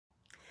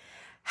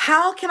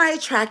How can I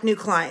attract new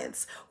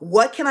clients?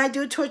 What can I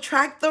do to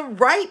attract the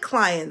right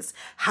clients?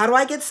 How do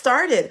I get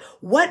started?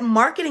 What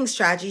marketing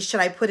strategies should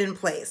I put in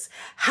place?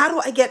 How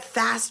do I get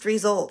fast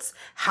results?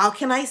 How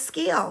can I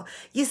scale?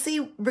 You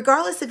see,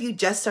 regardless if you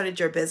just started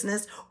your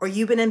business or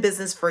you've been in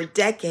business for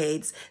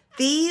decades,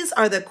 these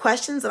are the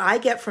questions that I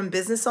get from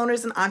business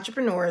owners and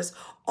entrepreneurs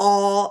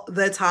all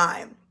the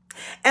time.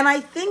 And I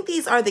think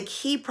these are the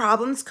key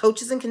problems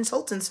coaches and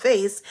consultants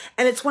face,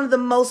 and it's one of the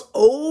most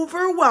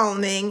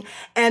overwhelming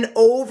and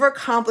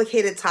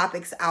overcomplicated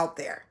topics out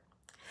there.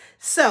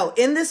 So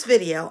in this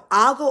video,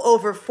 I'll go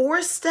over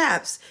 4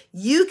 steps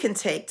you can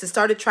take to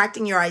start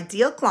attracting your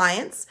ideal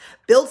clients,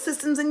 build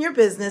systems in your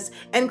business,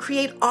 and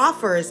create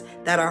offers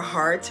that are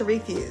hard to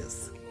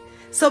refuse.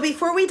 So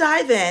before we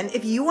dive in,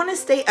 if you want to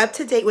stay up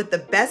to date with the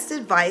best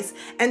advice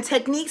and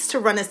techniques to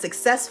run a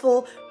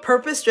successful,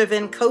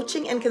 purpose-driven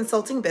coaching and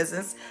consulting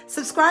business,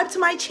 subscribe to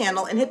my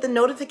channel and hit the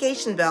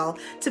notification bell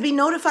to be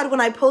notified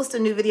when I post a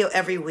new video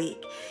every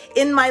week.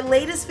 In my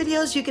latest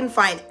videos, you can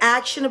find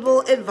actionable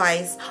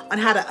advice on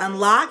how to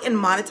unlock and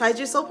monetize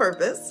your soul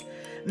purpose,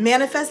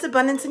 manifest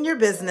abundance in your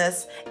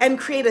business, and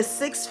create a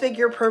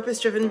 6-figure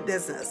purpose-driven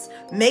business.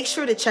 Make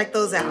sure to check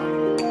those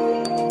out.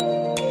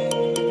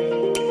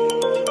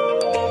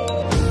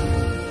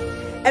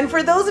 And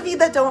for those of you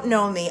that don't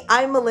know me,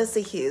 I'm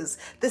Melissa Hughes,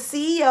 the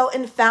CEO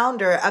and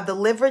founder of the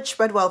Live Rich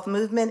Spread Wealth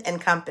movement and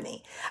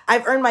company.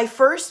 I've earned my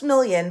first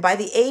million by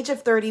the age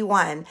of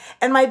 31,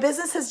 and my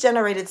business has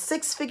generated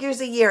 6 figures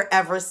a year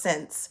ever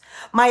since.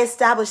 My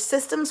established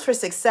systems for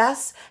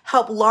success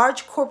help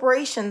large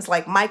corporations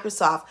like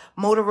Microsoft,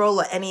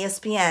 Motorola, and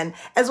ESPN,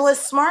 as well as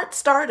smart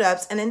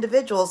startups and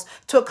individuals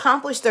to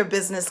accomplish their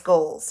business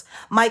goals.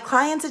 My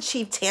clients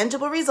achieve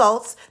tangible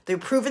results through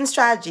proven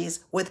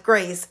strategies with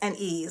grace and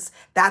ease.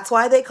 That's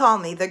why they call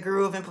me the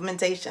guru of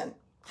implementation.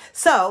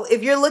 So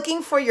if you're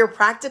looking for your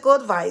practical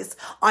advice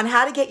on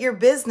how to get your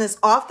business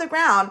off the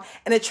ground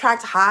and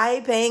attract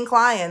high-paying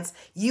clients,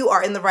 you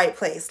are in the right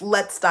place.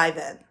 Let's dive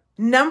in.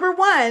 Number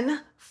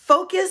 1,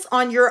 focus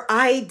on your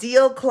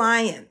ideal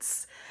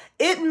clients.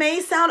 It may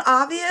sound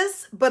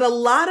obvious, but a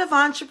lot of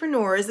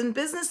entrepreneurs and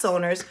business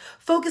owners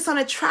focus on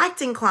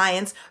attracting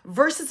clients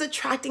versus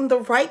attracting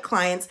the right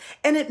clients,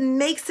 and it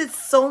makes it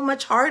so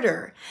much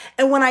harder.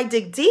 And when I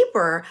dig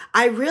deeper,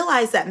 I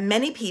realize that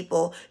many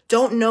people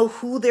don't know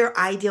who their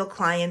ideal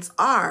clients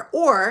are,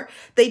 or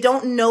they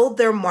don't know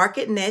their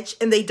market niche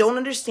and they don't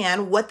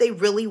understand what they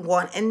really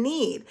want and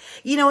need.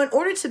 You know, in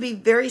order to be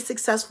very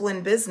successful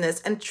in business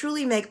and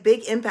truly make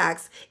big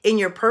impacts in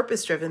your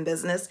purpose-driven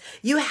business,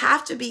 you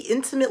have to be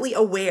intimately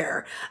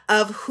aware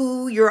of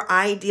who your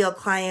ideal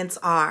clients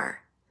are.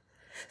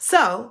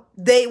 So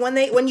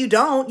when you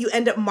don't, you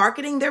end up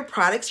marketing their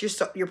products,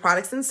 your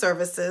products and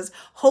services,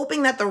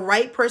 hoping that the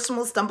right person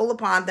will stumble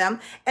upon them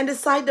and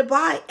decide to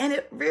buy, and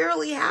it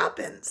rarely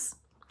happens.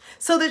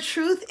 So the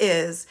truth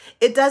is,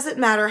 it doesn't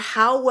matter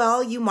how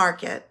well you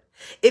market.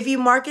 If you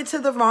market to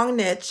the wrong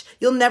niche,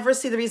 you'll never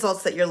see the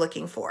results that you're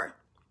looking for.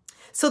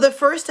 So the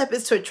first step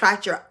is to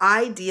attract your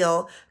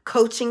ideal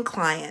coaching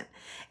client.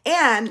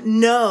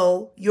 And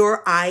know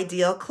your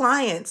ideal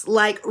clients,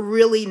 like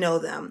really know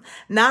them.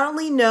 Not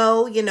only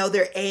know,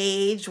 their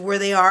age, where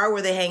they are,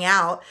 where they hang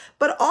out,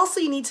 but also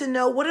you need to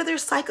know what are their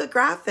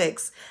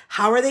psychographics?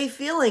 How are they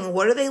feeling?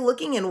 What are they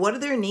looking in? What are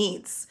their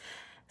needs?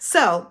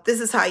 So this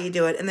is how you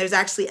do it. And there's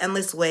actually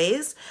endless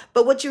ways,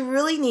 but what you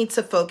really need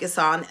to focus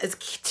on is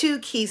 2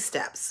 key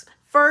steps.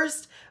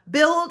 First,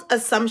 build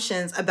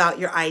assumptions about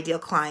your ideal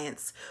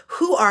clients.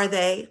 Who are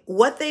they?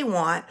 What they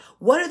want?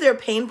 What are their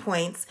pain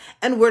points?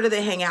 And where do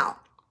they hang out?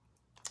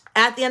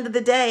 At the end of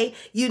the day,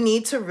 you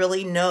need to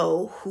really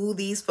know who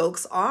these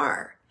folks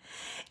are.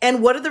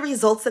 And what are the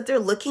results that they're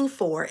looking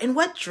for? And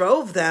what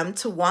drove them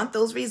to want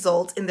those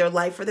results in their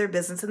life or their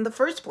business in the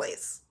first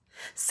place?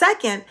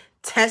 Second,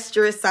 test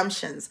your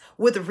assumptions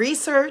with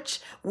research,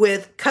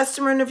 with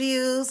customer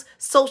interviews,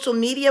 social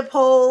media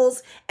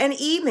polls, and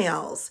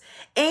emails.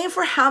 Aim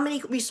for how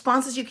many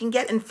responses you can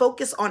get and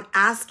focus on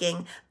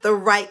asking the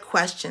right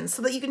questions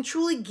so that you can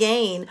truly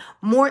gain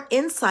more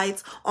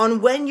insights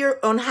on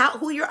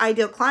who your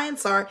ideal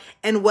clients are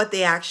and what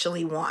they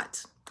actually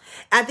want.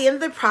 At the end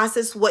of the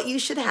process, what you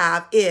should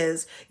have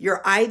is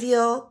your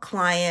ideal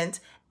client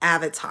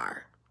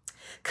avatar,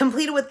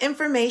 completed with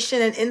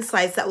information and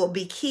insights that will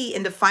be key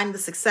in defining the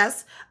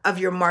success of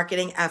your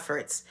marketing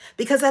efforts.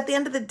 Because at the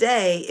end of the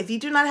day, if you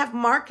do not have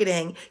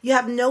marketing, you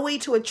have no way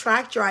to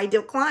attract your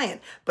ideal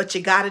client, but you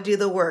got to do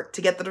the work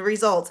to get the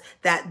results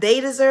that they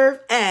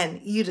deserve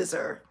and you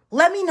deserve.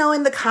 Let me know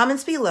in the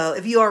comments below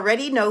if you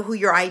already know who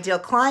your ideal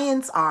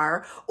clients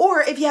are,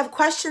 or if you have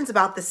questions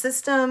about the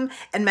system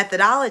and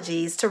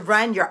methodologies to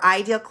run your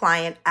ideal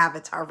client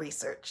avatar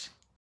research.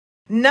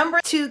 Number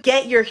 2,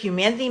 get your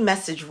humanity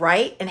message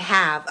right and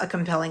have a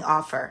compelling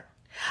offer.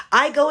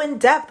 I go in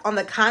depth on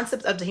the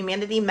concept of the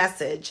humanity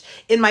message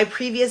in my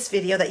previous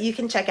video that you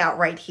can check out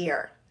right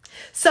here.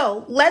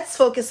 So let's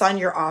focus on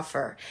your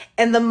offer.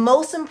 And the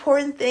most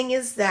important thing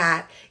is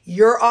that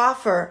your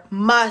offer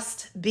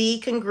must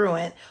be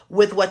congruent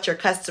with what your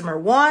customer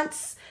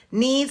wants,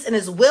 needs, and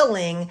is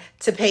willing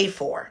to pay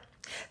for.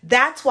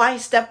 That's why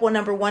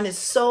number one is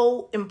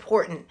so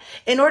important.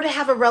 In order to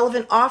have a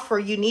relevant offer,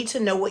 you need to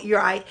know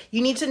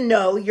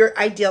your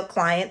ideal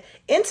client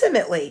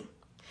intimately.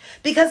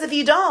 Because if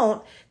you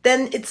don't,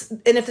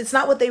 if it's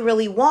not what they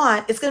really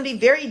want, it's going to be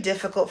very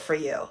difficult for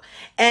you.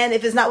 And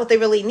if it's not what they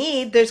really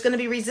need, there's going to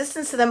be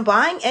resistance to them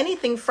buying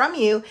anything from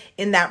you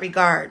in that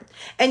regard.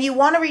 And you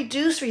want to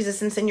reduce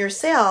resistance in your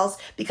sales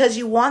because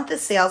you want the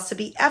sales to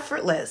be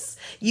effortless.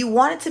 You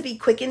want it to be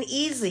quick and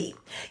easy.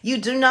 You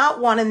do not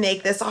want to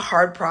make this a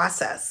hard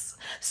process.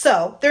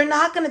 So they're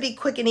not going to be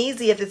quick and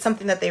easy if it's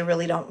something that they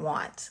really don't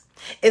want.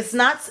 If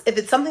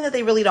it's something that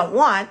they really don't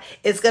want,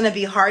 it's going to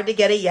be hard to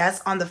get a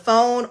yes on the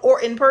phone or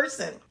in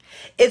person.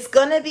 It's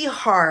going to be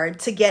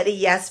hard to get a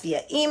yes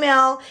via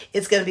email.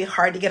 It's going to be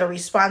hard to get a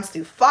response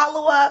through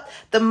follow-up.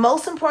 The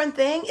most important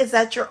thing is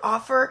that your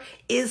offer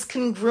is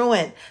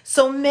congruent.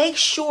 So make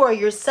sure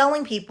you're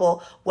selling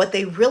people what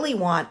they really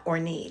want or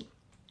need.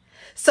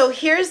 So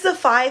here's the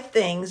 5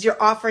 things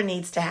your offer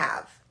needs to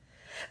have.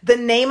 The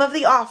name of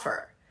the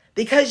offer,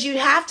 because you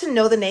have to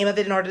know the name of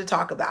it in order to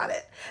talk about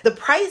it. The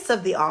price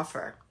of the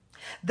offer.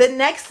 The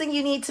next thing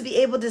you need to be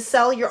able to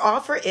sell your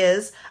offer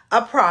is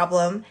a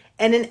problem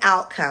and an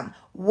outcome.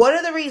 What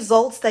are the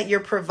results that you're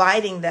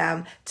providing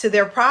them to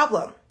their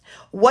problem?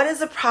 What is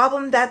the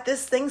problem that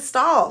this thing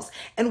solves?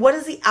 And what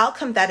is the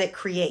outcome that it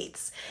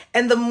creates?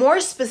 And the more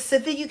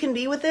specific you can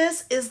be with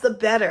this is the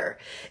better.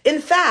 In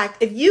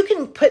fact, if you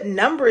can put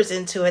numbers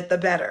into it, the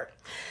better.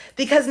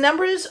 Because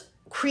numbers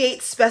create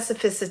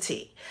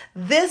specificity.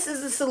 This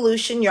is the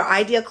solution your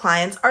ideal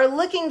clients are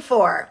looking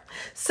for.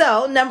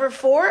 So number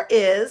 4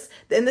 is,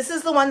 and this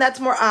is the one that's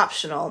more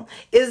optional,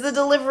 is the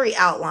delivery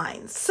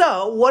outline.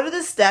 So what are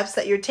the steps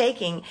that you're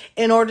taking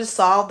in order to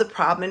solve the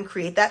problem and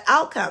create that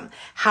outcome?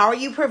 How are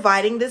you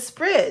providing this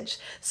bridge?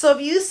 So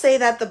if you say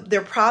that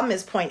their problem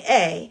is point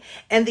A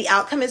and the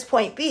outcome is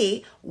point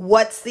B,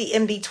 what's the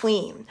in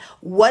between?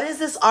 What is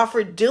this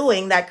offer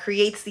doing that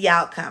creates the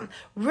outcome?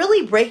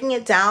 Really breaking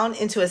it down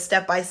into a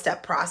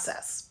step-by-step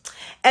process.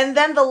 And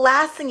then the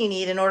last thing you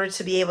need in order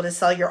to be able to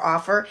sell your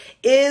offer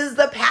is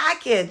the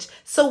package.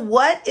 So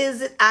what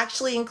is it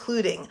actually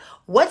including?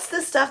 What's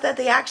the stuff that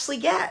they actually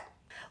get?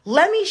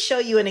 Let me show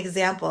you an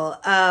example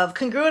of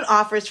congruent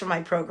offers from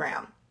my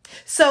program.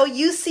 So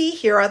you see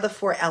here are the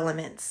 4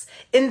 elements.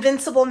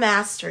 Invincible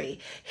Mastery.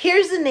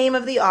 Here's the name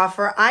of the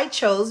offer I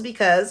chose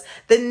because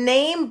the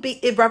name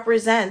it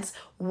represents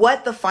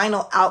what the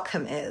final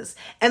outcome is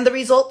and the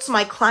results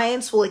my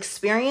clients will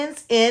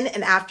experience in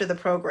and after the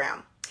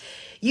program.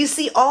 You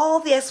see all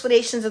the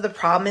explanations of the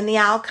problem and the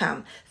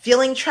outcome,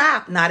 feeling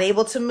trapped, not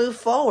able to move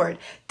forward,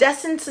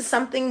 destined to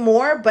something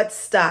more but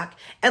stuck,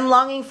 and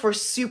longing for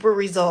super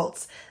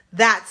results.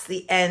 That's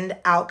the end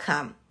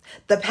outcome.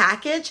 The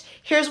package,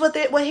 here's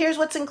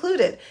what's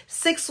included.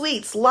 6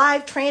 weeks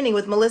live training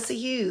with Melissa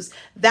Hughes,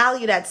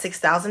 valued at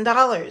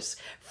 $6,000.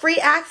 Free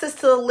access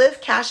to the Live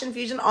Cash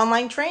Infusion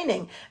online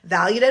training,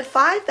 valued at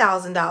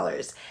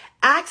 $5,000.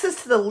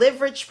 Access to the Live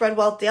Rich Spread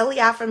Wealth Daily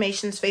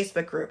Affirmations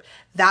Facebook group,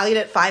 valued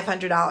at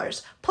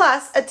 $500,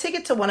 plus a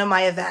ticket to one of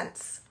my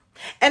events.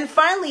 And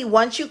finally,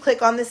 once you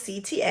click on the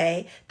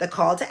CTA, the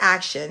call to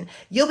action,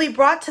 you'll be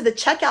brought to the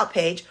checkout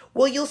page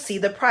where you'll see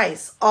the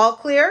price. All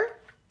clear?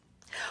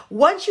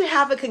 Once you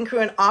have a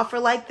congruent offer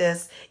like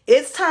this,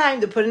 it's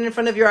time to put it in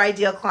front of your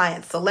ideal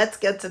clients. So let's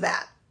get to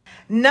that.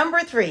 Number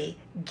 3,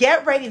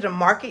 get ready to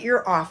market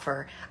your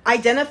offer.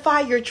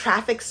 Identify your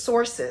traffic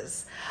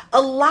sources.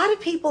 A lot of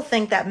people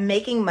think that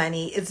making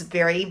money is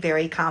very,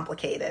 very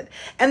complicated.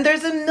 And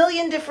there's a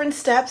million different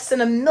steps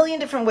and a million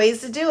different ways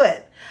to do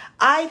it.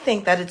 I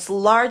think that it's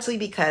largely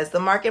because the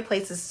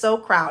marketplace is so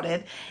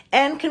crowded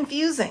and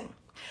confusing.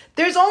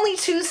 There's only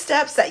 2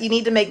 steps that you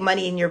need to make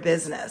money in your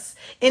business,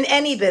 in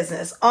any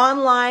business,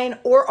 online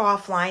or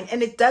offline,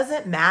 and it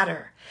doesn't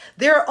matter.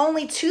 There are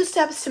only 2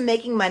 steps to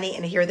making money,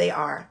 and here they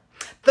are.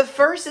 The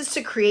first is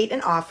to create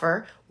an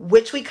offer,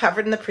 which we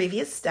covered in the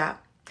previous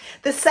step.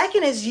 The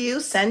second is you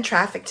send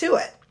traffic to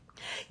it.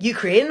 You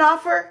create an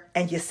offer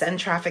and you send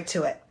traffic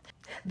to it.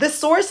 The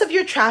source of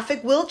your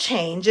traffic will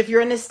change if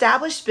you're an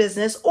established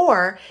business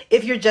or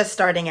if you're just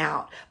starting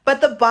out,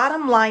 but the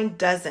bottom line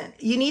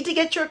doesn't. You need to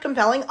get your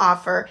compelling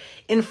offer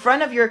in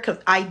front of your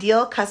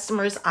ideal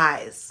customer's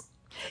eyes.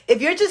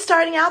 If you're just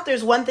starting out,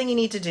 there's one thing you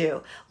need to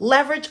do.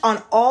 Leverage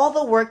on all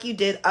the work you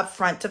did up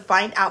front to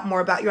find out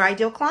more about your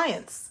ideal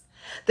clients.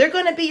 They're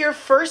going to be your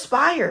first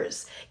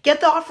buyers.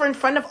 Get the offer in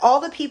front of all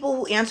the people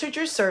who answered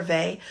your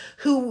survey,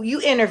 who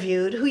you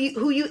interviewed,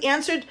 who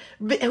answered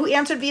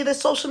via the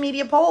social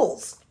media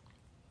polls.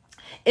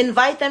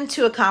 Invite them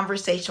to a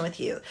conversation with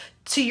you,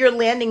 to your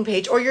landing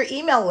page or your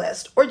email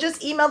list, or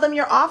just email them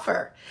your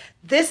offer.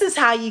 This is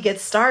how you get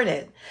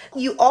started.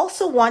 You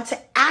also want to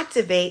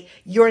activate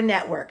your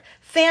network.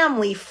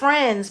 family,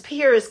 friends,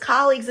 peers,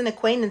 colleagues, and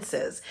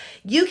acquaintances.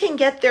 You can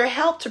get their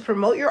help to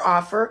promote your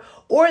offer,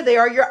 or they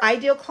are your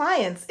ideal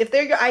clients. If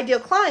they're your ideal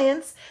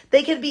clients,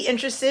 they could be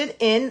interested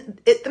in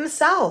it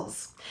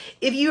themselves.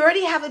 If you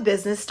already have a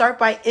business, start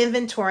by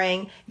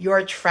inventorying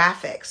your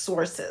traffic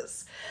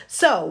sources.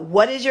 So,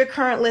 what is your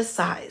current list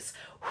size?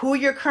 Who are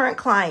your current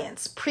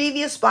clients,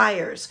 previous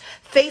buyers,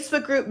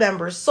 Facebook group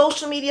members,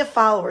 social media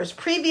followers,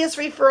 previous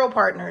referral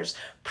partners,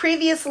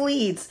 previous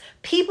leads,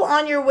 people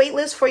on your wait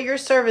list for your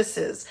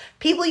services,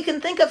 people you can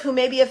think of who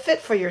may be a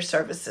fit for your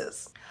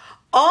services.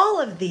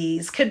 All of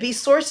these could be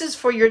sources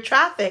for your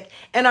traffic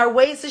and are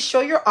ways to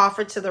show your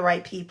offer to the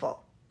right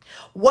people.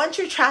 Once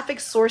your traffic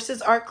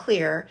sources are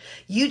clear,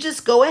 you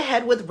just go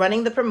ahead with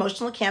running the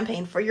promotional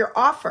campaign for your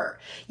offer.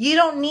 You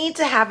don't need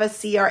to have a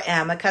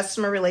CRM, a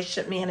customer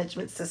relationship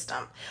management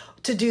system,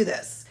 to do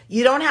this.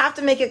 You don't have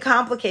to make it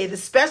complicated,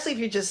 especially if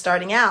you're just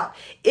starting out.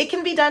 It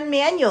can be done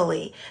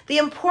manually. The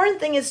important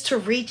thing is to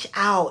reach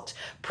out,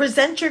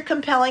 present your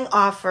compelling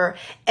offer,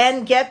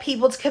 and get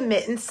people to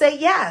commit and say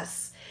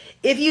yes.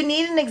 If you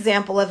need an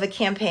example of a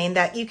campaign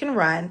that you can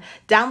run,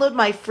 download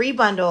my free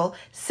bundle,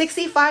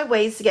 65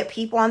 Ways to Get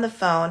People on the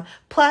Phone,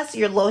 plus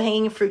your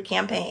low-hanging fruit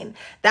campaign.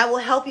 That will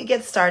help you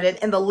get started,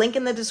 and the link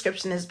in the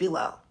description is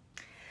below.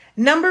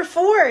 Number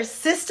 4,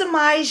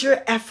 systemize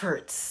your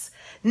efforts.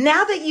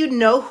 Now that you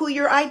know who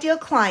your ideal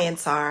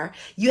clients are,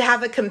 you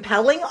have a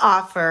compelling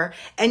offer,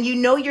 and you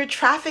know your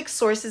traffic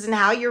sources and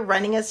how you're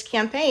running a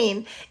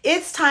campaign,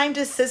 it's time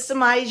to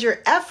systemize your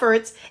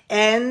efforts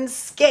and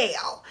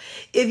scale.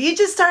 If you're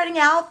just starting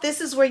out,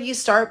 this is where you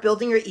start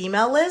building your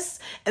email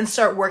list and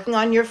start working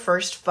on your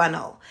first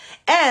funnel.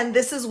 And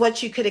this is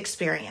what you could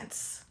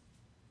experience.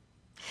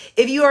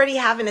 If you already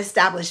have an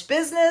established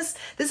business,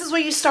 this is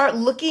where you start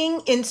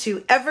looking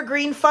into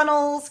evergreen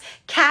funnels,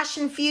 cash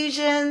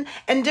infusion,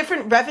 and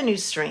different revenue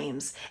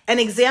streams. An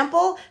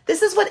example,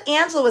 this is what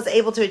Angela was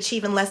able to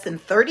achieve in less than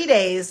 30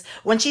 days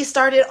when she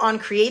started on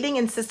creating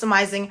and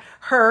systemizing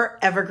her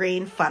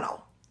evergreen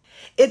funnel.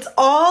 It's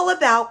all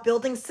about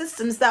building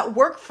systems that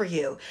work for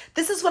you.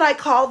 This is what I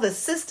call the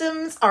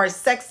systems are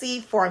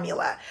sexy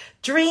formula.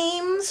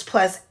 Dreams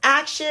plus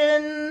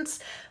actions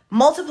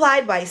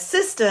multiplied by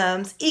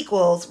systems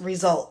equals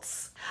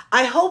results.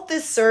 I hope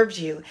this served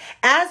you.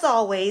 As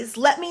always,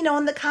 let me know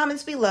in the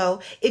comments below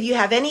if you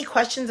have any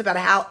questions about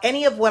how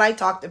any of what I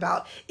talked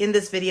about in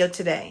this video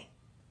today.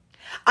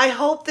 I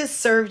hope this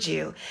served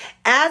you.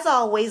 As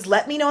always,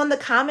 let me know in the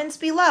comments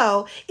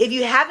below if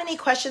you have any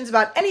questions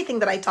about anything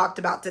that I talked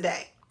about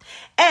today.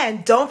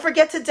 And don't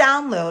forget to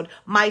download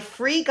my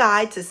free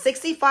guide to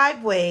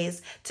 65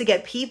 ways to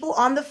get people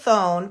on the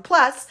phone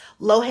plus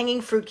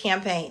low-hanging fruit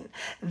campaign.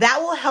 That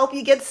will help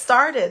you get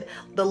started.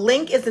 The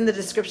link is in the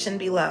description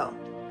below.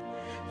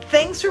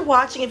 Thanks for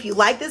watching. If you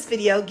like this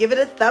video, give it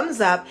a thumbs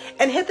up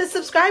and hit the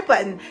subscribe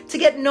button to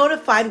get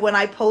notified when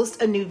I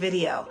post a new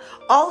video.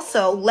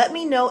 Also, let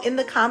me know in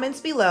the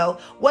comments below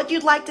what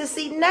you'd like to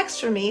see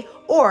next from me,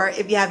 or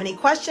if you have any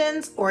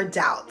questions or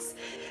doubts.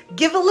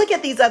 Give a look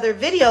at these other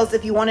videos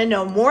if you want to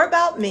know more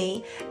about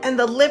me and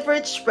the Live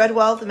Rich, Spread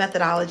Wealth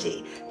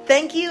methodology.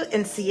 Thank you,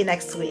 and see you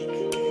next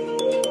week.